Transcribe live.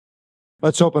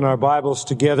Let's open our Bibles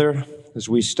together as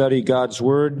we study God's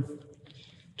Word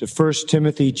to 1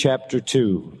 Timothy chapter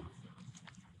 2.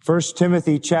 1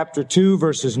 Timothy chapter 2,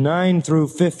 verses 9 through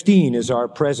 15 is our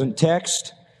present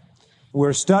text.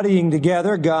 We're studying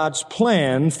together God's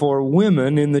plan for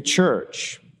women in the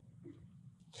church.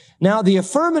 Now, the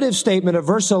affirmative statement of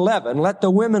verse 11, let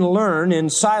the women learn in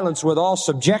silence with all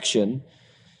subjection,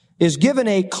 is given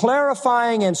a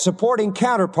clarifying and supporting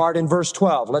counterpart in verse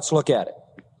 12. Let's look at it.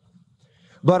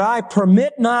 But I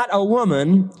permit not a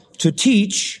woman to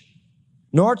teach,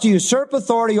 nor to usurp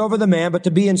authority over the man, but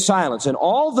to be in silence. And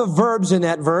all the verbs in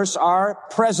that verse are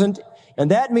present,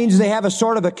 and that means they have a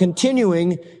sort of a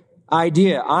continuing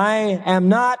idea. I am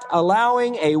not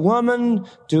allowing a woman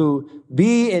to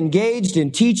be engaged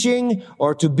in teaching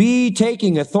or to be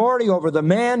taking authority over the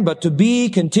man, but to be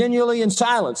continually in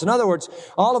silence. In other words,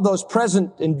 all of those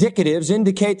present indicatives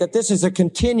indicate that this is a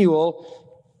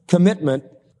continual commitment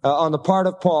on the part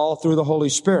of Paul through the Holy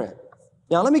Spirit.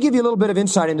 Now, let me give you a little bit of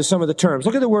insight into some of the terms.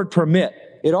 Look at the word permit.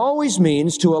 It always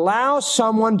means to allow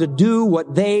someone to do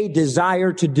what they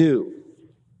desire to do.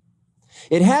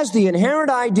 It has the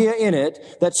inherent idea in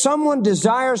it that someone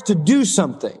desires to do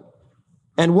something.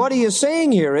 And what he is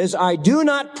saying here is, I do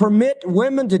not permit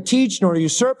women to teach nor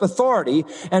usurp authority.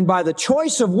 And by the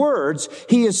choice of words,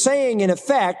 he is saying, in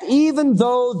effect, even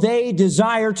though they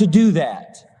desire to do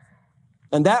that.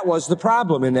 And that was the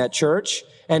problem in that church,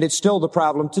 and it's still the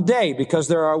problem today, because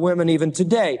there are women even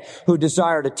today who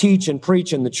desire to teach and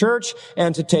preach in the church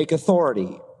and to take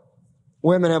authority.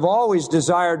 Women have always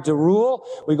desired to rule.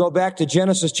 We go back to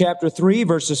Genesis chapter 3,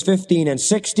 verses 15 and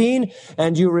 16,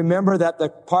 and you remember that the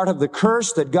part of the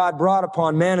curse that God brought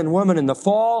upon man and woman in the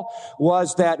fall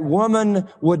was that woman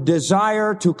would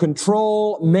desire to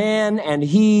control man, and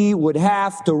he would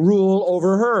have to rule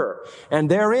over her. And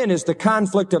therein is the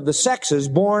conflict of the sexes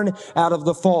born out of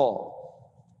the fall.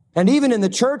 And even in the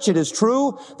church, it is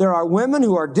true, there are women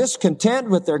who are discontent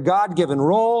with their God-given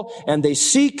role, and they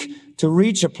seek to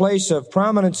reach a place of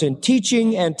prominence in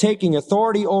teaching and taking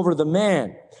authority over the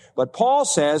man. But Paul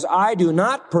says, I do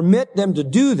not permit them to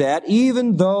do that,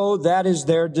 even though that is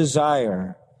their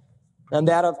desire. And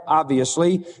that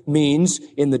obviously means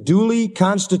in the duly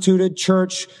constituted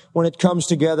church when it comes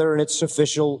together in its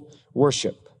official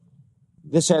worship.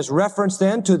 This has reference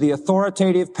then to the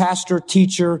authoritative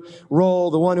pastor-teacher role,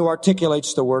 the one who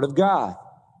articulates the Word of God.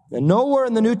 And nowhere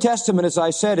in the New Testament, as I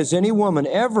said, is any woman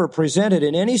ever presented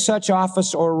in any such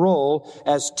office or role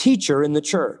as teacher in the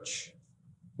church.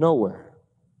 Nowhere.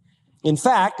 In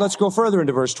fact, let's go further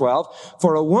into verse 12.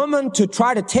 For a woman to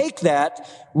try to take that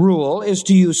rule is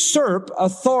to usurp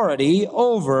authority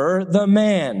over the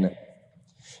man.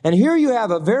 And here you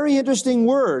have a very interesting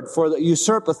word for the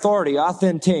usurp authority,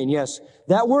 authentane. Yes,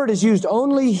 that word is used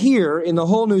only here in the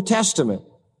whole New Testament.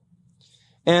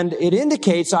 And it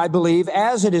indicates, I believe,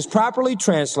 as it is properly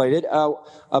translated,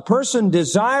 a person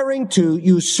desiring to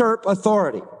usurp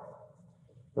authority.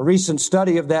 A recent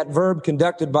study of that verb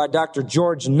conducted by Dr.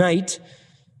 George Knight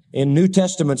in New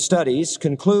Testament studies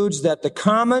concludes that the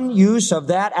common use of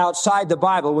that outside the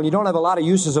Bible, when you don't have a lot of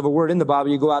uses of a word in the Bible,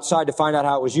 you go outside to find out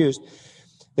how it was used.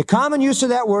 The common use of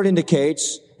that word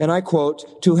indicates, and I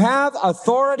quote, to have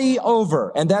authority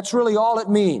over, and that's really all it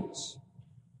means.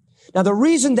 Now, the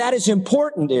reason that is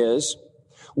important is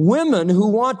women who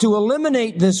want to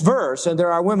eliminate this verse, and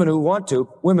there are women who want to,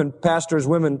 women pastors,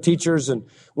 women teachers, and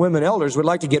women elders would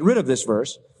like to get rid of this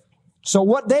verse. So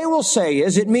what they will say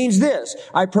is, it means this,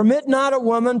 I permit not a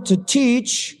woman to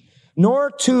teach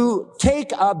nor to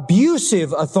take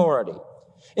abusive authority.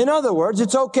 In other words,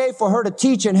 it's okay for her to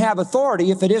teach and have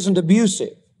authority if it isn't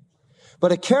abusive.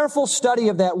 But a careful study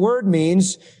of that word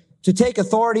means to take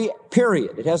authority,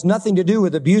 period. It has nothing to do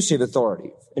with abusive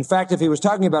authority. In fact, if he was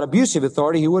talking about abusive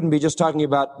authority, he wouldn't be just talking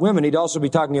about women. He'd also be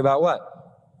talking about what?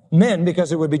 Men,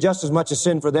 because it would be just as much a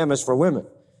sin for them as for women.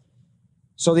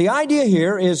 So the idea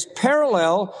here is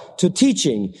parallel to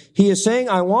teaching. He is saying,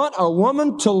 I want a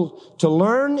woman to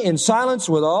learn in silence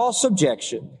with all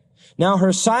subjection. Now,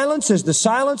 her silence is the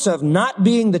silence of not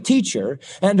being the teacher,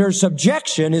 and her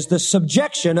subjection is the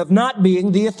subjection of not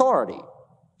being the authority.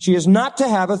 She is not to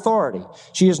have authority.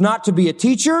 She is not to be a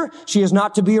teacher. She is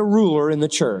not to be a ruler in the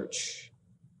church.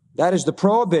 That is the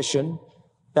prohibition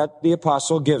that the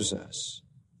apostle gives us.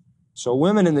 So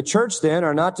women in the church then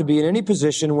are not to be in any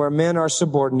position where men are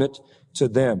subordinate to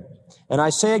them. And I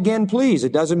say again, please,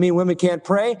 it doesn't mean women can't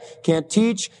pray, can't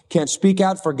teach, can't speak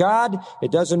out for God.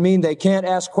 It doesn't mean they can't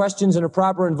ask questions in a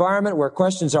proper environment where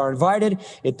questions are invited.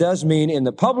 It does mean in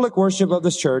the public worship of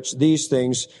the church, these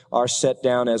things are set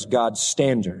down as God's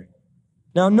standard.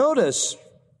 Now notice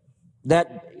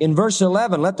that in verse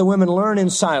 11, let the women learn in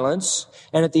silence,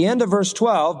 and at the end of verse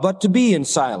 12, but to be in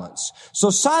silence. So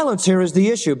silence here is the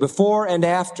issue, before and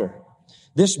after.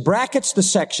 This brackets the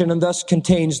section and thus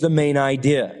contains the main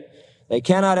idea. They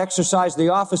cannot exercise the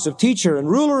office of teacher and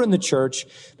ruler in the church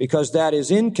because that is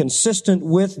inconsistent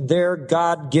with their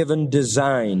God-given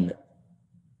design.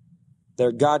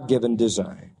 Their God-given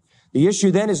design. The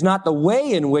issue then is not the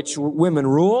way in which women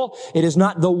rule. It is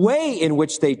not the way in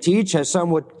which they teach, as some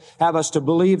would have us to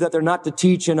believe that they're not to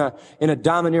teach in a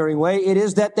domineering way. It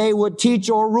is that they would teach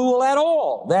or rule at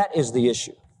all. That is the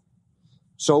issue.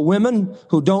 So women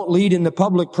who don't lead in the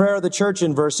public prayer of the church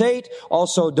in verse 8,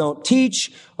 also don't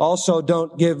teach, also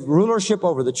don't give rulership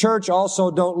over the church,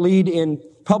 also don't lead in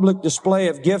public display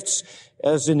of gifts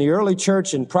as in the early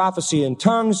church in prophecy and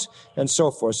tongues and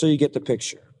so forth. So you get the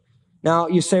picture. Now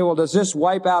you say, well, does this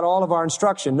wipe out all of our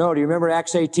instruction? No. Do you remember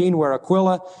Acts 18 where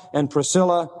Aquila and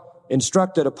Priscilla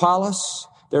instructed Apollos?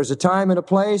 There's a time and a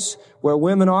place where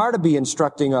women are to be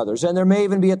instructing others. And there may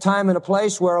even be a time and a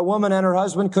place where a woman and her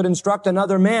husband could instruct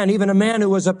another man, even a man who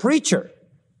was a preacher.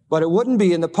 But it wouldn't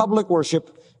be in the public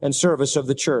worship and service of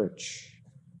the church.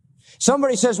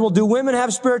 Somebody says, well, do women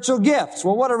have spiritual gifts?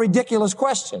 Well, what a ridiculous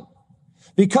question.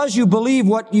 Because you believe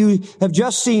what you have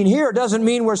just seen here doesn't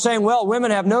mean we're saying, well,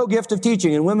 women have no gift of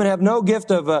teaching and women have no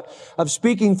gift of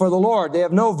speaking for the Lord. They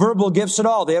have no verbal gifts at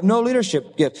all. They have no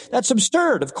leadership gift. That's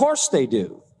absurd. Of course they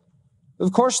do.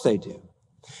 Of course they do.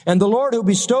 And the Lord who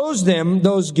bestows them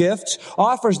those gifts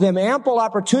offers them ample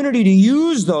opportunity to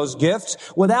use those gifts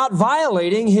without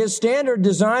violating His standard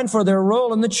design for their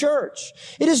role in the church.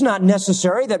 It is not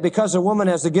necessary that because a woman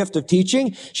has the gift of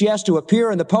teaching, she has to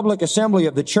appear in the public assembly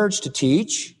of the church to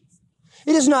teach.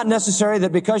 It is not necessary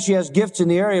that because she has gifts in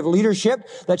the area of leadership,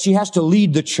 that she has to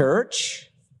lead the church.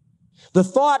 The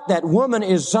thought that woman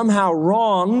is somehow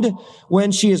wronged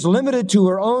when she is limited to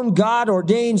her own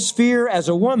God-ordained sphere as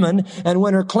a woman and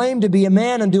when her claim to be a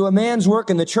man and do a man's work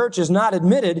in the church is not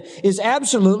admitted is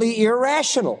absolutely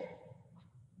irrational.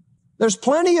 There's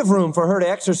plenty of room for her to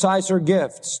exercise her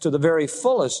gifts to the very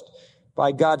fullest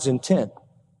by God's intent.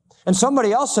 And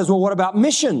somebody else says, well, what about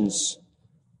missions?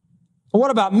 Well,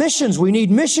 what about missions? We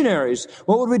need missionaries.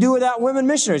 What would we do without women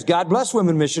missionaries? God bless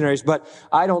women missionaries, but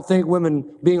I don't think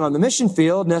women being on the mission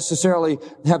field necessarily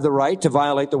have the right to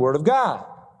violate the Word of God.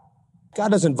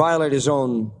 God doesn't violate His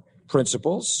own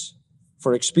principles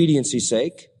for expediency's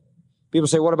sake. People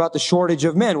say, what about the shortage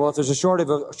of men? Well, if there's a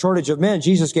shortage of men,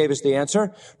 Jesus gave us the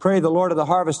answer. Pray the Lord of the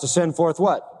harvest to send forth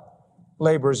what?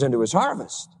 Laborers into His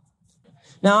harvest.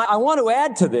 Now, I want to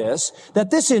add to this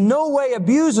that this in no way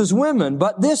abuses women,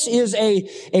 but this is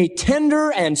a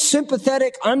tender and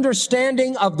sympathetic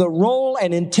understanding of the role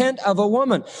and intent of a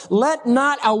woman. Let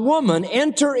not a woman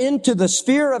enter into the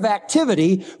sphere of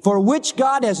activity for which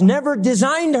God has never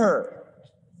designed her.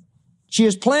 She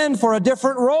is planned for a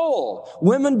different role.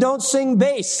 Women don't sing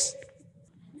bass.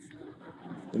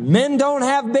 Men don't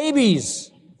have babies.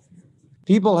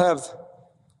 People have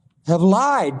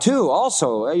lied too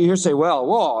also. You say,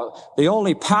 well, the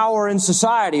only power in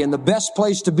society and the best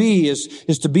place to be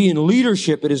is to be in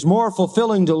leadership. It is more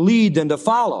fulfilling to lead than to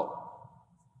follow.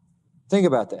 Think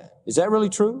about that. Is that really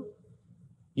true?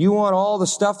 You want all the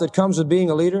stuff that comes with being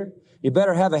a leader? You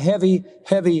better have a heavy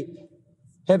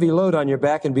load on your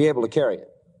back and be able to carry it.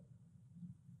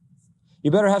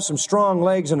 You better have some strong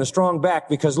legs and a strong back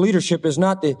because leadership is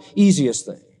not the easiest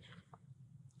thing.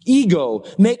 Ego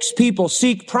makes people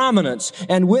seek prominence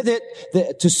and with it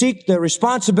to seek the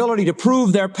responsibility to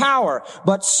prove their power.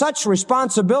 But such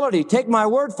responsibility, take my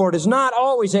word for it, is not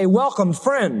always a welcomed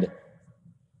friend.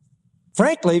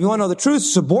 Frankly, if you want to know the truth,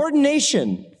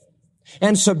 subordination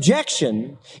and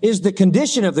subjection is the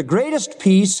condition of the greatest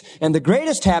peace and the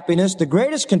greatest happiness, the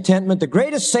greatest contentment, the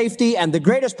greatest safety, and the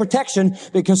greatest protection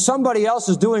because somebody else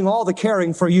is doing all the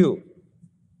caring for you.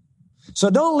 So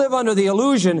don't live under the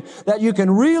illusion that you can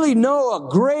really know a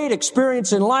great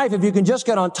experience in life if you can just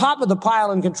get on top of the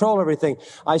pile and control everything.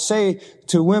 I say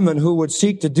to women who would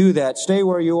seek to do that, stay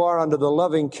where you are under the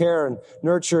loving care and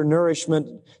nurture,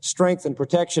 nourishment, strength, and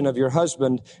protection of your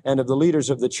husband and of the leaders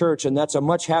of the church, and that's a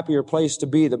much happier place to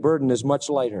be. The burden is much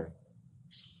lighter.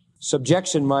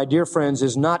 Subjection, my dear friends,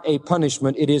 is not a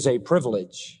punishment. It is a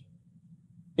privilege.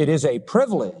 It is a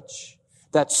privilege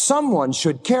that someone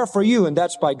should care for you, and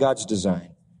that's by God's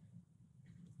design.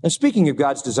 And speaking of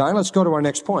God's design, let's go to our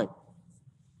next point.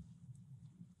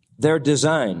 Their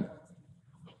design.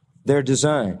 Their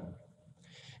design.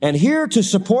 And here to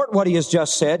support what he has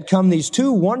just said come these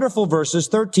two wonderful verses,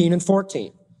 13 and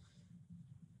 14.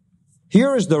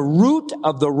 Here is the root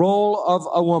of the role of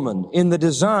a woman in the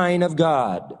design of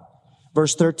God.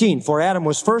 Verse 13, for Adam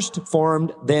was first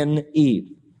formed, then Eve.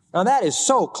 Now that is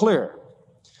so clear.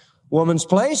 Woman's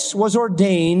place was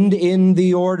ordained in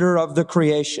the order of the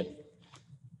creation.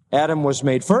 Adam was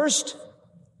made first,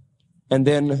 and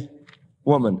then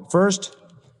woman. First,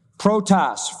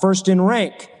 protas, first in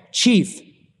rank, chief.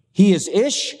 He is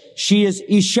Ish, she is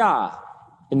Isha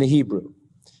in the Hebrew.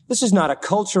 This is not a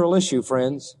cultural issue,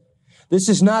 friends. This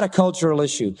is not a cultural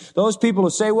issue. Those people who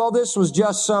say, well, this was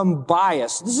just some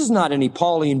bias. This is not any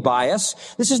Pauline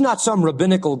bias. This is not some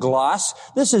rabbinical gloss.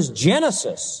 This is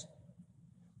Genesis.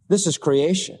 This is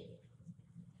creation.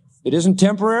 It isn't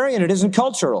temporary and it isn't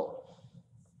cultural.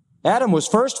 Adam was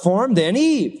first formed, then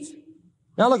Eve.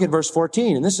 Now look at verse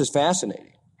 14, and this is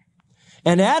fascinating.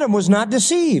 And Adam was not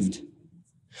deceived,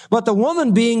 but the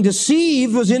woman being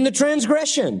deceived was in the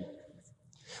transgression.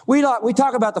 We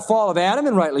talk about the fall of Adam,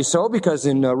 and rightly so, because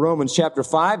in Romans chapter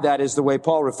 5, that is the way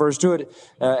Paul refers to it,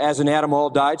 as in Adam all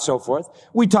died, so forth.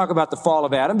 We talk about the fall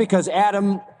of Adam because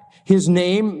Adam, his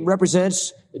name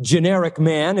represents generic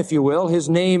man, if you will. His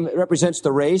name represents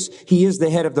the race. He is the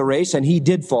head of the race, and he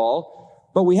did fall.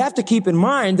 But we have to keep in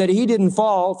mind that he didn't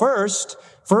fall first.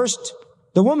 First,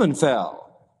 the woman fell.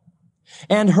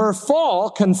 And her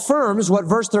fall confirms what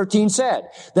verse 13 said,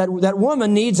 that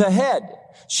woman needs a head.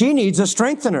 She needs a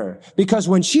strengthener, because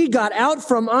when she got out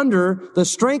from under the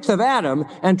strength of Adam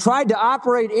and tried to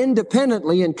operate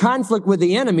independently in conflict with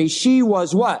the enemy, she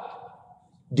was what?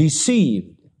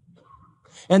 Deceived.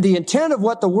 And the intent of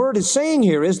what the word is saying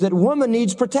here is that woman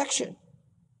needs protection,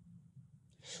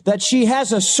 that she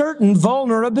has a certain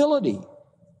vulnerability.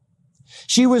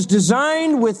 She was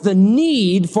designed with the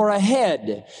need for a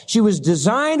head. She was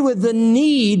designed with the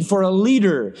need for a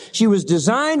leader. She was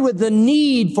designed with the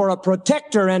need for a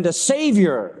protector and a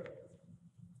savior.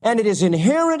 And it is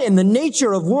inherent in the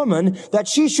nature of woman that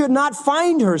she should not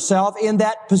find herself in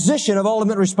that position of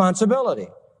ultimate responsibility.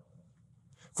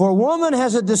 For woman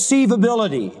has a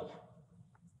deceivability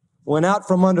when out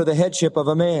from under the headship of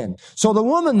a man. So the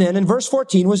woman then, in verse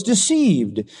 14, was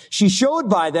deceived. She showed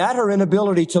by that her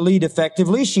inability to lead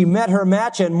effectively. She met her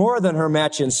match and more than her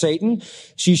match in Satan.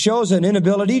 She shows an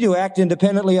inability to act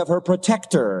independently of her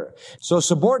protector. So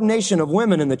subordination of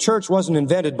women in the church wasn't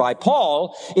invented by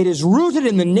Paul. It is rooted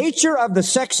in the nature of the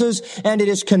sexes, and it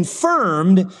is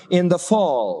confirmed in the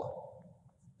fall.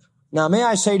 Now, may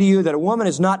I say to you that a woman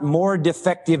is not more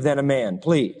defective than a man,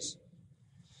 please.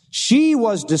 She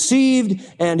was deceived,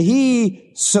 and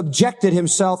he subjected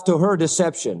himself to her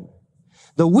deception.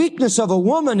 The weakness of a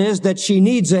woman is that she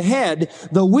needs a head.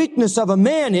 The weakness of a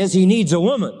man is he needs a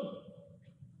woman.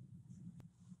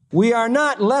 We are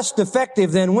not less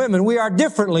defective than women. We are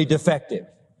differently defective.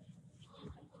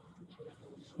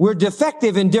 We're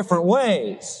defective in different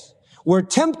ways. We're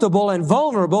temptable and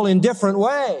vulnerable in different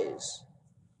ways.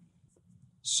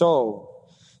 So,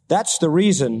 that's the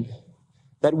reason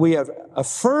that we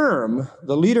affirm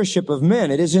the leadership of men.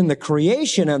 It is in the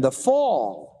creation and the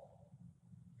fall.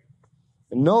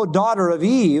 And no daughter of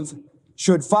Eve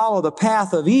should follow the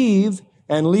path of Eve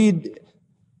and lead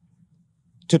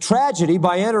to tragedy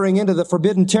by entering into the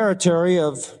forbidden territory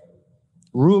of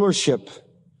rulership,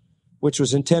 which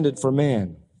was intended for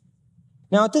man.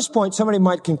 Now, at this point, somebody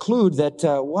might conclude that,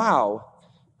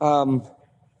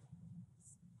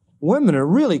 women have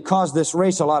really caused this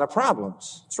race a lot of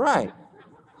problems. That's right.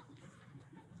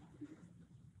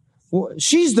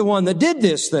 She's the one that did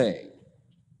this thing.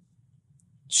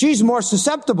 She's more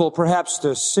susceptible, perhaps,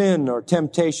 to sin or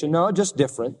temptation. No, just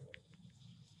different.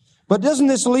 But doesn't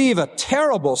this leave a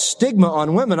terrible stigma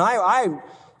on women?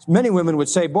 Many women would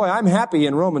say, boy, I'm happy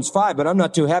in Romans 5, but I'm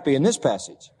not too happy in this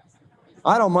passage.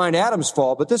 I don't mind Adam's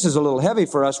fall, but this is a little heavy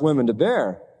for us women to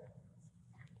bear.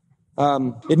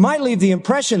 It might leave the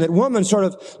impression that woman sort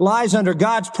of lies under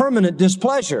God's permanent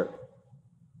displeasure.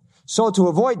 So to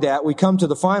avoid that, we come to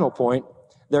the final point,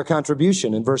 their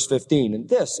contribution in verse 15. And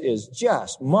this is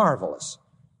just marvelous.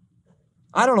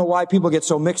 I don't know why people get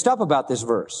so mixed up about this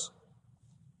verse.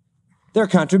 Their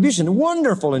contribution,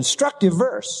 wonderful, instructive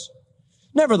verse.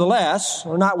 Nevertheless,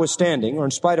 or notwithstanding, or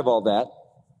in spite of all that,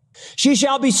 she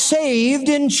shall be saved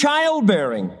in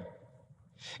childbearing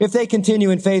if they continue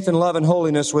in faith and love and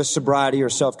holiness with sobriety or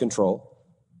self-control.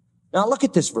 Now look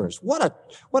at this verse. What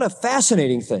a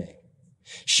fascinating thing.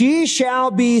 She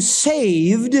shall be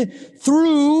saved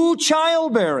through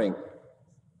childbearing.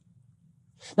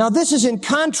 Now this is in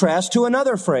contrast to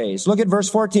another phrase. Look at verse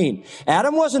 14.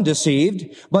 Adam wasn't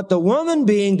deceived, but the woman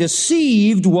being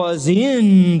deceived was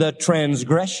in the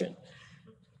transgression.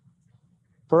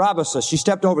 Parabasis, she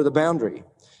stepped over the boundary.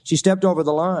 She stepped over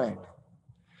the line.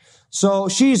 So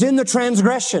she's in the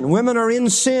transgression. Women are in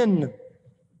sin.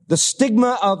 The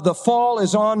stigma of the fall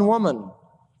is on woman.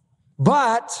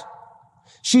 But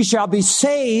she shall be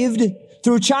saved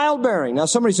through childbearing. Now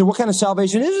somebody said, what kind of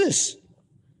salvation is this?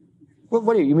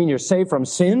 What do you mean you're saved from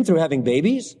sin through having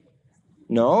babies?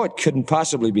 No, it couldn't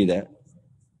possibly be that.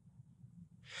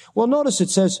 Well, notice it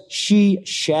says, she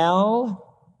shall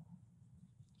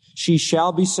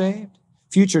be saved.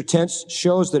 Future tense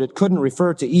shows that it couldn't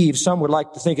refer to Eve. Some would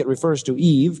like to think it refers to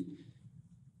Eve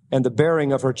and the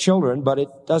bearing of her children, but it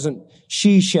doesn't.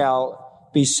 She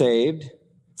shall be saved.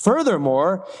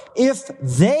 Furthermore, if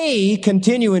they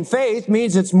continue in faith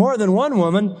means it's more than one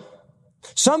woman.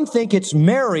 Some think it's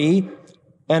Mary,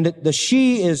 and the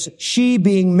she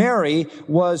being Mary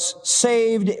was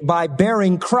saved by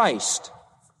bearing Christ.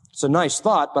 It's a nice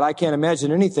thought, but I can't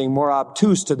imagine anything more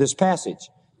obtuse to this passage.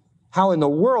 How in the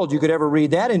world you could ever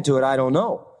read that into it, I don't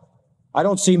know. I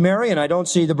don't see Mary and I don't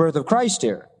see the birth of Christ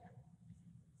here.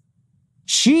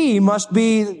 She must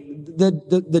be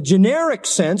the generic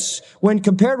sense when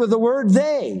compared with the word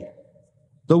they.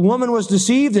 The woman was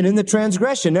deceived and in the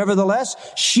transgression. Nevertheless,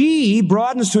 she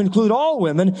broadens to include all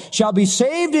women, shall be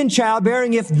saved in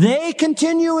childbearing if they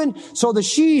continue in. So the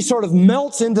she sort of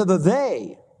melts into the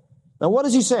they. Now what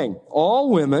is he saying?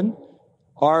 All women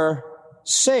are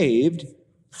saved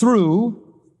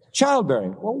through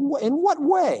childbearing. Well, in what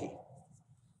way?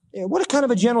 What kind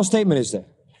of a general statement is that?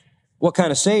 What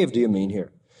kind of saved do you mean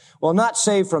here? Well, not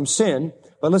saved from sin,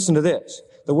 but listen to this.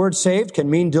 The word saved can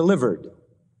mean delivered,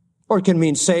 or it can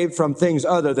mean saved from things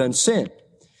other than sin.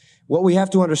 What we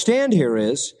have to understand here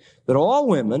is that all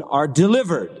women are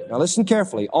delivered. Now listen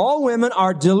carefully. All women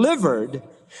are delivered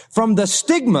from the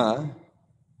stigma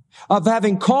of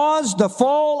having caused the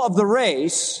fall of the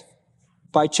race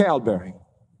by childbearing.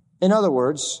 In other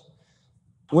words,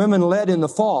 women led in the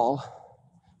fall,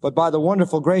 but by the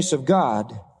wonderful grace of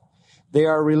God, they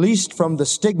are released from the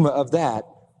stigma of that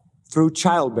through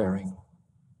childbearing.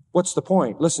 What's the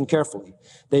point? Listen carefully.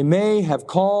 They may have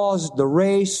caused the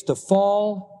race to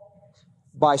fall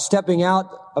by stepping out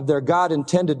of their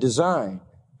God-intended design,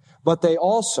 but they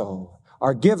also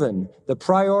are given the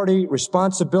priority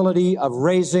responsibility of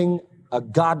raising a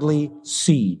godly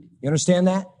seed. You understand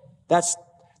that?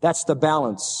 That's the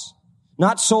balance.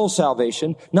 Not soul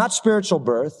salvation, not spiritual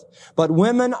birth, but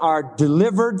women are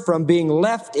delivered from being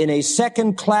left in a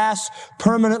second-class,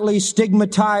 permanently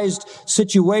stigmatized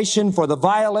situation for the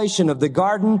violation of the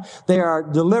garden. They are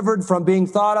delivered from being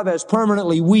thought of as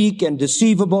permanently weak and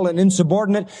deceivable and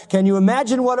insubordinate. Can you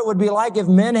imagine what it would be like if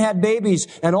men had babies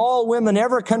and all women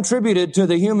ever contributed to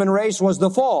the human race was the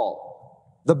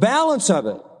fall? The balance of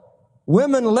it.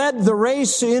 Women led the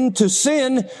race into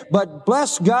sin, but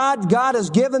bless God, God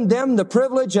has given them the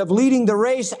privilege of leading the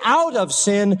race out of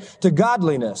sin to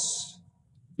godliness.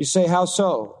 You say, how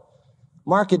so?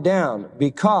 Mark it down.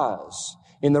 Because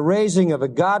in the raising of a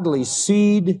godly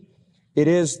seed, it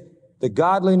is the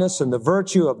godliness and the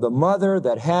virtue of the mother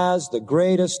that has the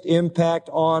greatest impact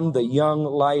on the young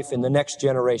life in the next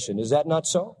generation. Is that not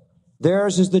so?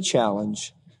 Theirs is the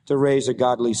challenge to raise a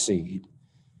godly seed.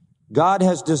 God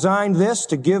has designed this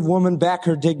to give woman back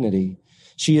her dignity.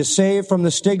 She is saved from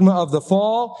the stigma of the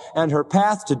fall, and her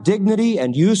path to dignity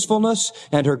and usefulness,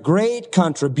 and her great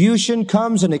contribution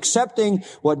comes in accepting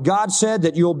what God said,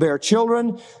 that you'll bear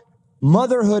children.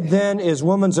 Motherhood then is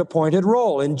woman's appointed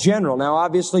role in general. Now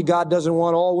obviously God doesn't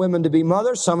want all women to be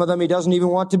mothers. Some of them he doesn't even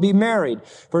want to be married.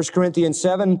 1 Corinthians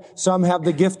 7, some have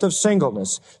the gift of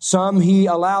singleness. Some he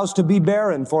allows to be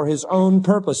barren for his own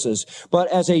purposes. But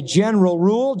as a general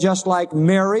rule, just like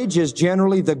marriage is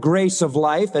generally the grace of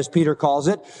life, as Peter calls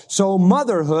it, so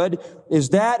motherhood is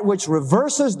that which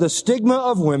reverses the stigma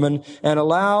of women and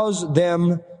allows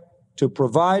them to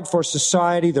provide for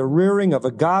society the rearing of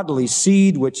a godly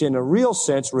seed, which in a real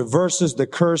sense reverses the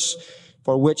curse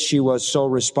for which she was so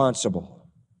responsible.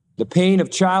 The pain of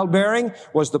childbearing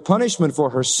was the punishment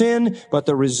for her sin, but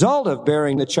the result of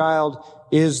bearing the child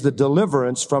is the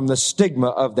deliverance from the stigma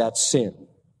of that sin.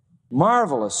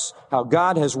 Marvelous how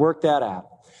God has worked that out.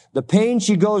 The pain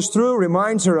she goes through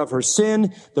reminds her of her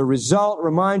sin. The result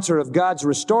reminds her of God's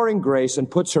restoring grace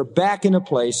and puts her back in a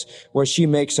place where she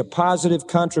makes a positive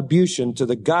contribution to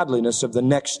the godliness of the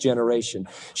next generation.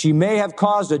 She may have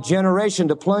caused a generation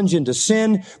to plunge into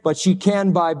sin, but she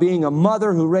can, by being a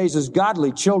mother who raises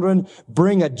godly children,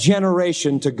 bring a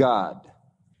generation to God.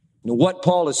 And what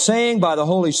Paul is saying by the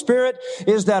Holy Spirit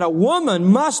is that a woman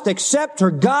must accept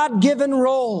her God-given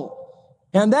role.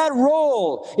 And that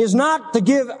role is not to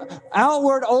give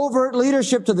outward, overt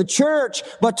leadership to the church,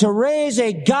 but to raise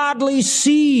a godly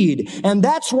seed. And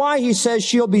that's why he says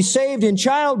she'll be saved in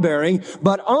childbearing,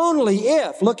 but only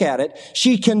if, look at it,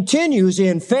 she continues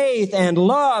in faith and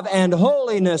love and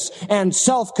holiness and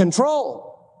self-control.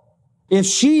 If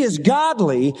she is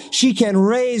godly, she can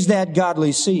raise that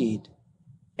godly seed.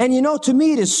 And you know, to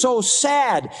me, it is so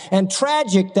sad and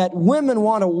tragic that women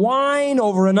want to whine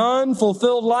over an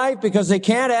unfulfilled life because they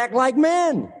can't act like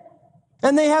men.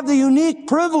 And they have the unique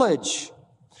privilege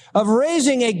of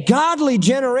raising a godly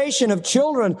generation of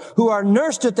children who are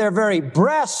nursed at their very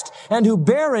breast and who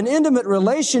bear an intimate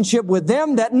relationship with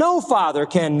them that no father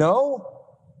can know.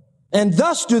 And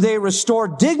thus do they restore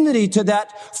dignity to that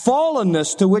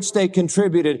fallenness to which they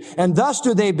contributed. And thus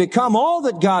do they become all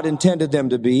that God intended them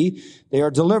to be. They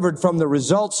are delivered from the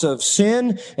results of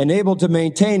sin and able to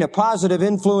maintain a positive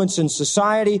influence in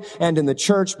society and in the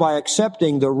church by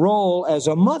accepting the role as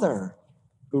a mother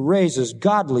who raises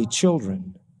godly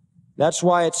children. That's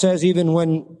why it says even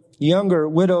when younger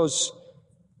widows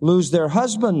lose their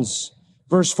husbands,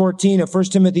 Verse 14 of 1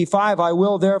 Timothy 5, I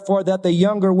will therefore that the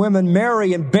younger women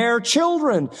marry and bear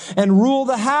children and rule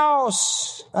the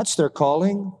house. That's their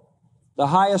calling. The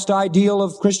highest ideal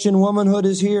of Christian womanhood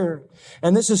is here.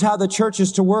 And this is how the church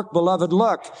is to work, beloved.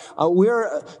 Look,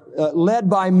 we're led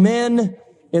by men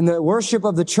in the worship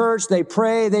of the church. They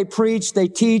pray, they preach, they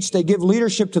teach, they give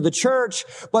leadership to the church.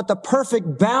 But the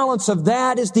perfect balance of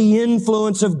that is the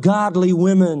influence of godly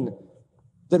women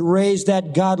that raise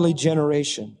that godly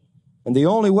generation. And the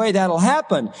only way that'll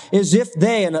happen is if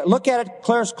they, and look at it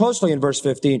closely in verse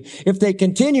 15, if they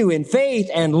continue in faith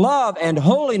and love and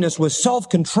holiness with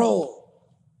self-control.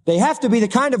 They have to be the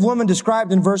kind of woman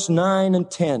described in verse 9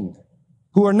 and 10,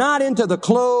 who are not into the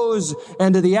clothes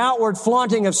and to the outward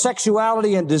flaunting of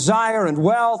sexuality and desire and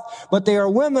wealth, but they are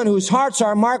women whose hearts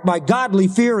are marked by godly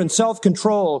fear and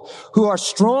self-control, who are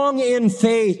strong in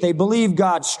faith, they believe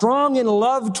God, strong in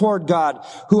love toward God,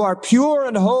 who are pure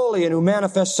and holy and who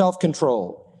manifest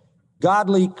self-control.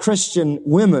 Godly Christian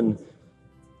women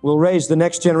will raise the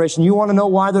next generation. You want to know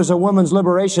why there's a women's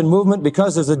liberation movement?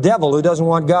 Because there's a devil who doesn't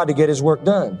want God to get his work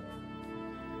done.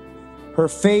 Her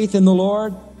faith in the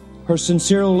Lord, her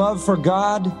sincere love for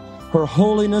God, her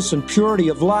holiness and purity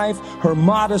of life, her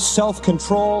modest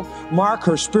self-control mark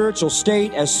her spiritual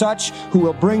state as such who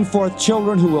will bring forth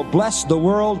children who will bless the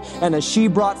world. And as she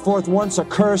brought forth once a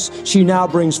curse, she now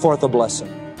brings forth a blessing.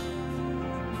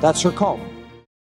 That's her call.